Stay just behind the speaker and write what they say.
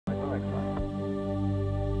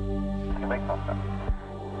Quebec Foster.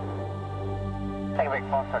 Take Quebec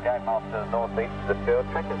Foster again, Master northeast to the field.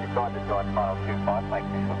 Track as you try to join final 25, make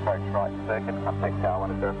initial approach right circuit, contact tower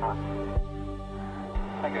 105.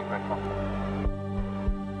 Take Quebec Foster.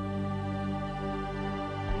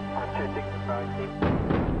 26 approaching.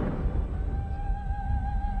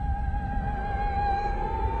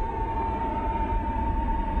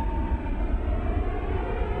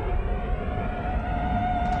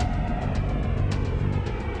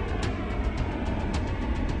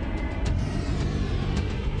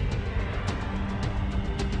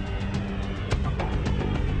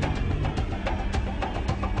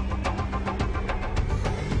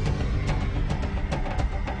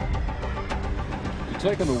 To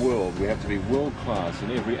take on the world, we have to be world-class in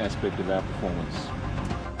every aspect of our performance.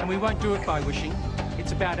 And we won't do it by wishing.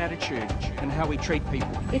 It's about attitude and how we treat people.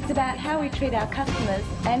 It's about how we treat our customers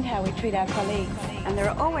and how we treat our colleagues. And there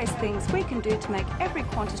are always things we can do to make every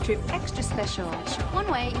Qantas trip extra special. One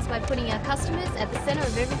way is by putting our customers at the centre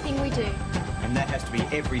of everything we do. And that has to be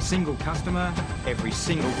every single customer, every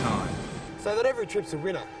single time. So that every trip's a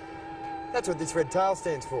winner. That's what this red tail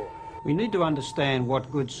stands for. We need to understand what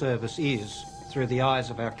good service is through the eyes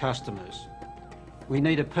of our customers. We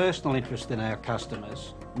need a personal interest in our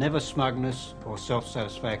customers, never smugness or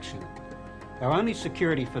self-satisfaction. Our only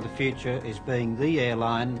security for the future is being the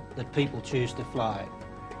airline that people choose to fly.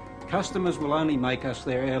 Customers will only make us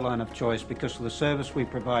their airline of choice because of the service we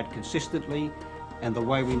provide consistently and the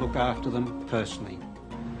way we look after them personally.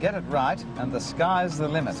 Get it right and the sky's the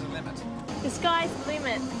limit. The sky's the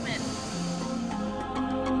limit.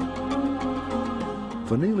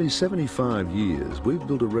 For nearly 75 years, we've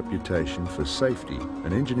built a reputation for safety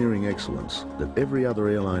and engineering excellence that every other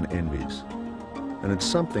airline envies. And it's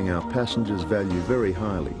something our passengers value very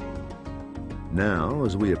highly. Now,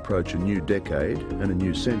 as we approach a new decade and a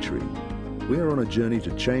new century, we are on a journey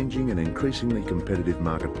to changing and increasingly competitive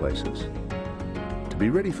marketplaces. To be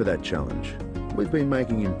ready for that challenge, we've been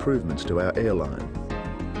making improvements to our airline.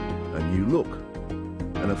 A new look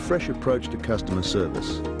and a fresh approach to customer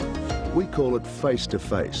service. We call it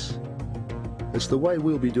face-to-face. It's the way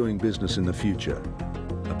we'll be doing business in the future,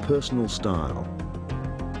 a personal style.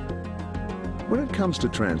 When it comes to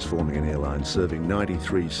transforming an airline serving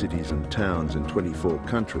 93 cities and towns in 24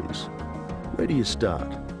 countries, where do you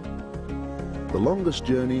start? The longest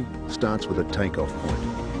journey starts with a takeoff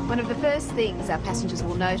point. One of the first things our passengers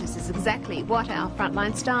will notice is exactly what our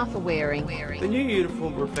frontline staff are wearing. The new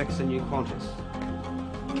uniform reflects the new Qantas.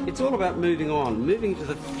 It's all about moving on, moving to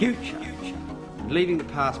the future, and leaving the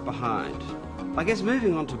past behind. I guess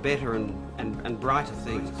moving on to better and brighter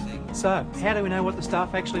things. So, how do we know what the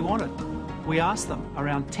staff actually wanted? We asked them,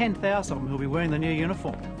 around 10,000 of them who'll be wearing the new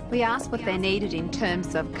uniform. We asked what they needed in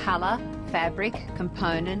terms of colour, fabric,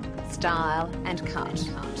 component, style and cut.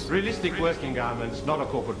 Realistic working garments, not a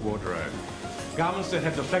corporate wardrobe. Garments that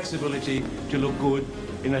have the flexibility to look good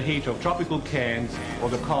in the heat of tropical Cairns or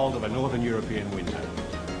the cold of a northern European winter.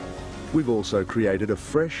 We've also created a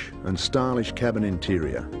fresh and stylish cabin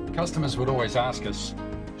interior. Customers would always ask us,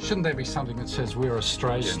 shouldn't there be something that says we're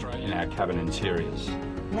Australian in our cabin interiors?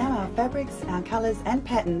 Now our fabrics, our colours and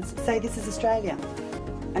patterns say this is Australia,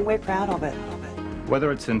 and we're proud of it.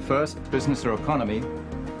 Whether it's in first, business or economy,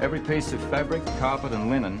 every piece of fabric, carpet and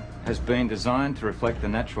linen has been designed to reflect the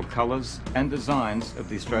natural colours and designs of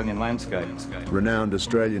the Australian landscape. Renowned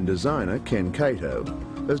Australian designer Ken Cato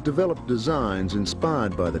has developed designs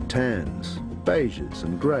inspired by the tans, beiges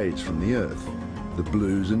and greys from the earth, the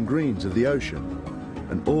blues and greens of the ocean,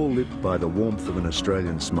 and all lit by the warmth of an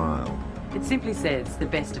Australian smile. It simply says the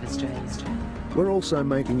best of Australia. We're also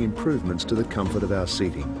making improvements to the comfort of our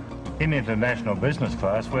seating. In international business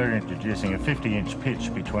class, we're introducing a 50-inch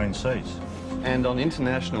pitch between seats. And on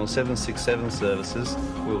international 767 services,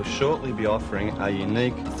 we'll shortly be offering a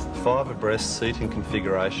unique 5-abreast seating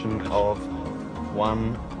configuration of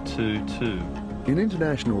 122. In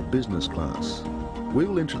international business class, we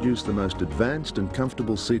will introduce the most advanced and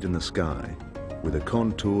comfortable seat in the sky, with a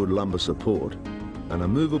contoured lumbar support and a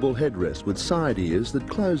movable headrest with side ears that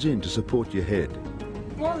close in to support your head.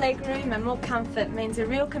 More legroom and more comfort means a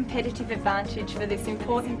real competitive advantage for this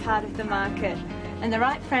important part of the market, and the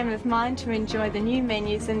right frame of mind to enjoy the new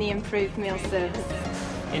menus and the improved meal service.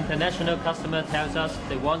 International customer tells us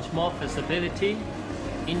they want more flexibility,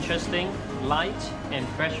 interesting, light and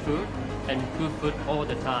fresh food, and good food all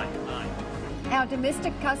the time. Our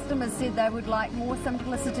domestic customers said they would like more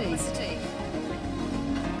simplicity.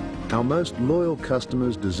 Our most loyal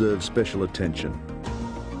customers deserve special attention.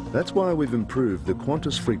 That's why we've improved the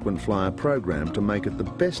Qantas Frequent Flyer program to make it the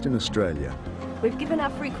best in Australia We've given our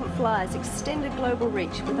frequent flyers extended global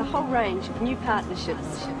reach with a whole range of new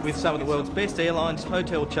partnerships. With some of the world's best airlines,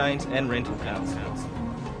 hotel chains and rental cars.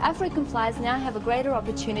 Our frequent flyers now have a greater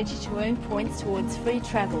opportunity to earn points towards free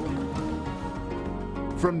travel.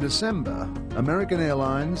 From December, American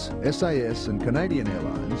Airlines, SAS and Canadian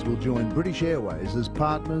Airlines will join British Airways as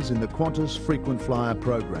partners in the Qantas frequent flyer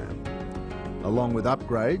program. Along with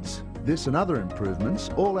upgrades, this and other improvements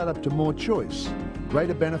all add up to more choice,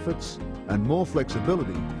 greater benefits and more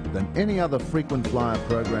flexibility than any other frequent flyer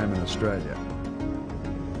program in Australia.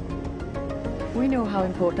 We know how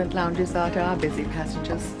important lounges are to our busy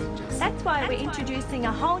passengers. That's why we're introducing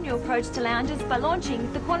a whole new approach to lounges by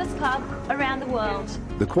launching the Qantas Club around the world.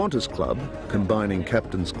 The Qantas Club, combining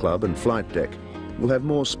Captain's Club and Flight Deck, will have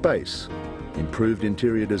more space, improved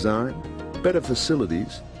interior design, better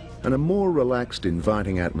facilities and a more relaxed,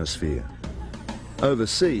 inviting atmosphere.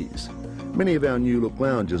 Overseas, many of our new-look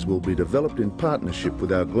lounges will be developed in partnership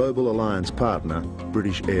with our global alliance partner,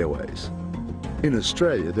 British Airways. In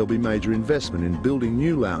Australia, there'll be major investment in building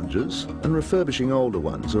new lounges and refurbishing older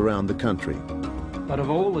ones around the country. But of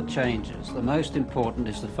all the changes, the most important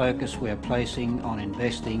is the focus we are placing on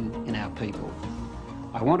investing in our people.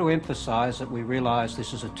 I want to emphasise that we realise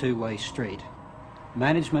this is a two-way street.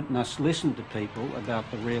 Management must listen to people about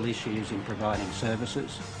the real issues in providing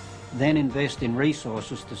services, then invest in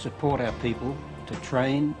resources to support our people, to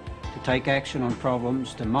train, to take action on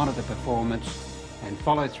problems, to monitor performance, and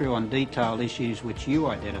follow through on detailed issues which you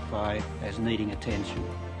identify as needing attention.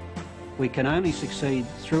 We can only succeed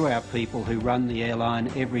through our people who run the airline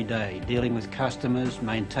every day, dealing with customers,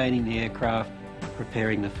 maintaining the aircraft,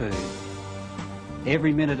 preparing the food.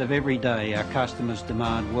 Every minute of every day, our customers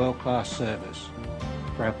demand world-class service.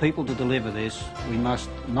 For our people to deliver this, we must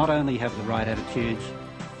not only have the right attitudes,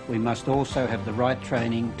 we must also have the right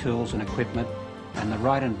training, tools and equipment, and the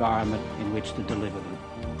right environment in which to deliver them.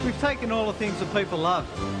 We've taken all the things that people love,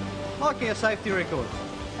 like our safety record,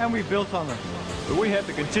 and we've built on them. But we have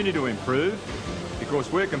to continue to improve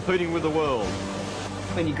because we're competing with the world.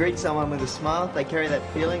 When you greet someone with a smile, they carry that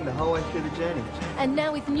feeling the whole way through the journey. And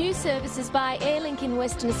now with new services by Airlink in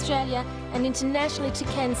Western Australia and internationally to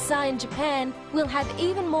Kansai in Japan, we'll have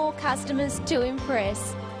even more customers to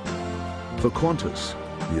impress. For Qantas,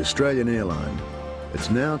 the Australian airline, it's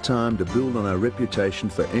now time to build on our reputation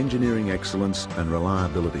for engineering excellence and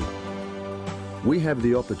reliability. We have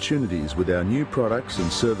the opportunities with our new products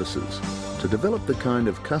and services to develop the kind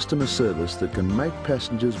of customer service that can make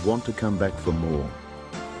passengers want to come back for more.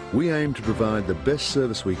 We aim to provide the best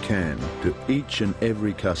service we can to each and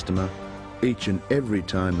every customer, each and every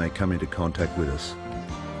time they come into contact with us.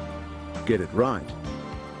 Get it right,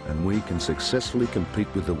 and we can successfully compete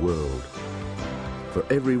with the world. For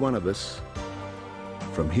every one of us,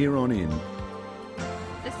 from here on in,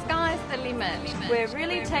 the sky's the limit. We're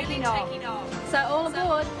really taking off. So all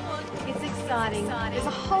aboard. It's exciting. There's a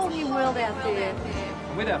whole new world out there.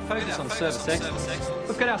 And with our focus on service excellence,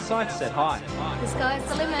 we've got our sights set high. The sky's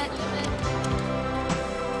the limit.